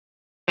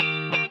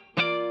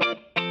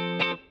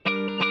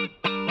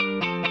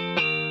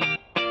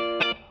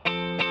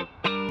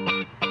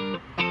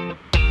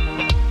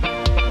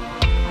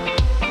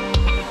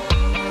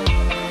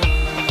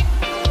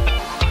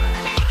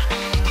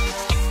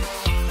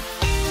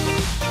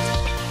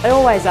I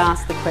always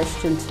ask the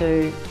question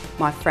to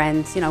my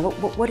friends, you know,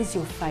 what is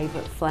your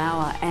favourite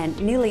flower? And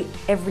nearly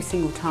every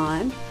single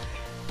time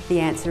the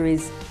answer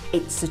is,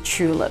 it's a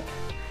tulip.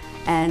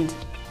 And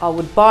I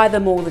would buy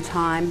them all the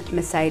time,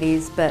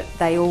 Mercedes, but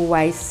they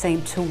always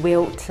seem to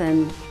wilt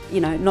and, you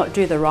know, not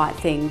do the right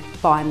thing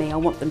by me. I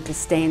want them to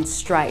stand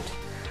straight.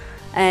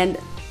 And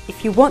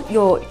if you want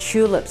your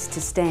tulips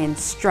to stand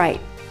straight,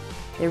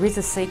 there is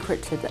a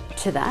secret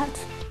to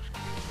that.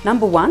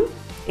 Number one,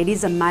 it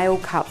is a male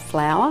cut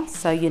flower,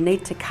 so you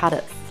need to cut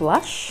it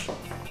flush,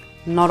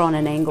 not on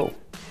an angle.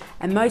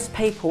 And most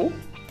people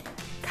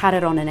cut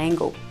it on an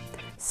angle.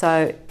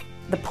 So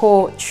the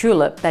poor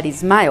tulip that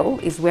is male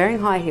is wearing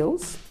high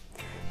heels.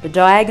 The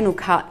diagonal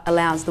cut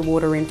allows the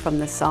water in from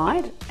the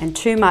side, and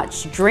too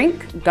much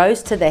drink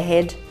goes to the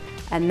head,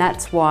 and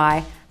that's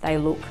why they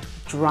look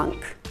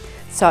drunk.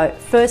 So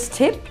first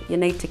tip, you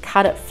need to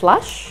cut it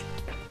flush,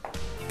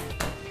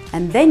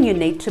 and then you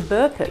need to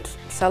burp it.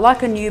 So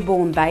like a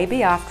newborn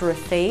baby after a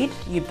feed,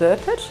 you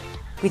burp it.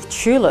 With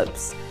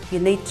tulips, you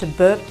need to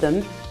burp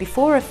them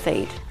before a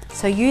feed.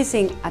 So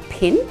using a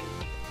pin,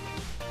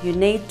 you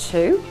need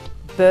to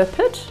burp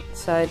it.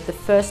 So the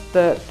first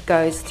burp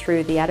goes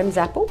through the Adam's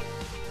apple.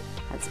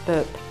 That's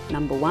burp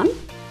number one.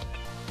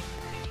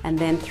 And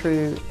then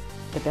through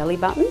the belly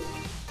button.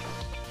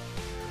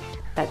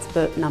 That's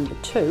burp number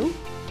two.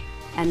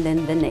 And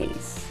then the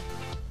knees.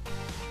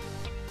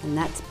 And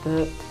that's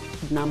burp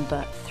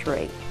number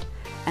three.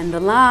 And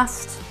the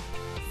last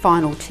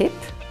final tip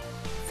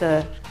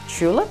for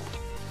tulip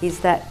is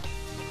that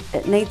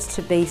it needs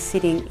to be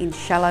sitting in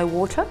shallow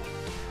water,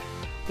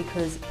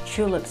 because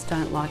tulips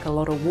don't like a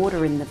lot of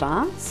water in the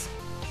vase.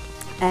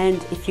 And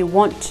if you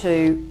want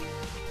to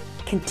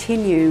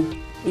continue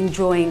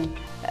enjoying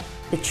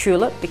the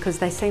tulip, because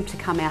they seem to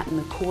come out in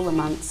the cooler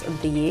months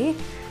of the year,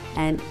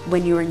 and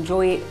when you're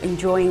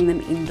enjoying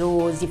them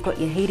indoors, you've got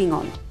your heating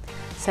on.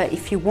 So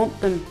if you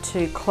want them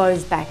to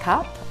close back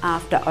up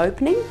after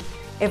opening,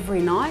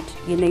 every night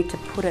you need to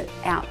put it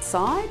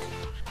outside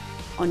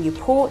on your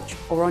porch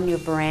or on your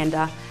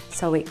veranda,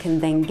 so it can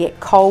then get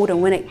cold,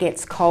 and when it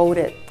gets cold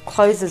it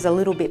closes a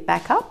little bit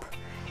back up,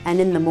 and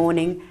in the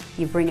morning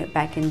you bring it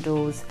back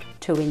indoors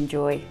to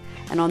enjoy.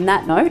 And on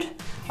that note,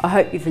 I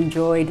hope you've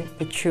enjoyed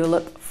the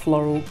tulip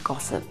floral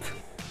gossip.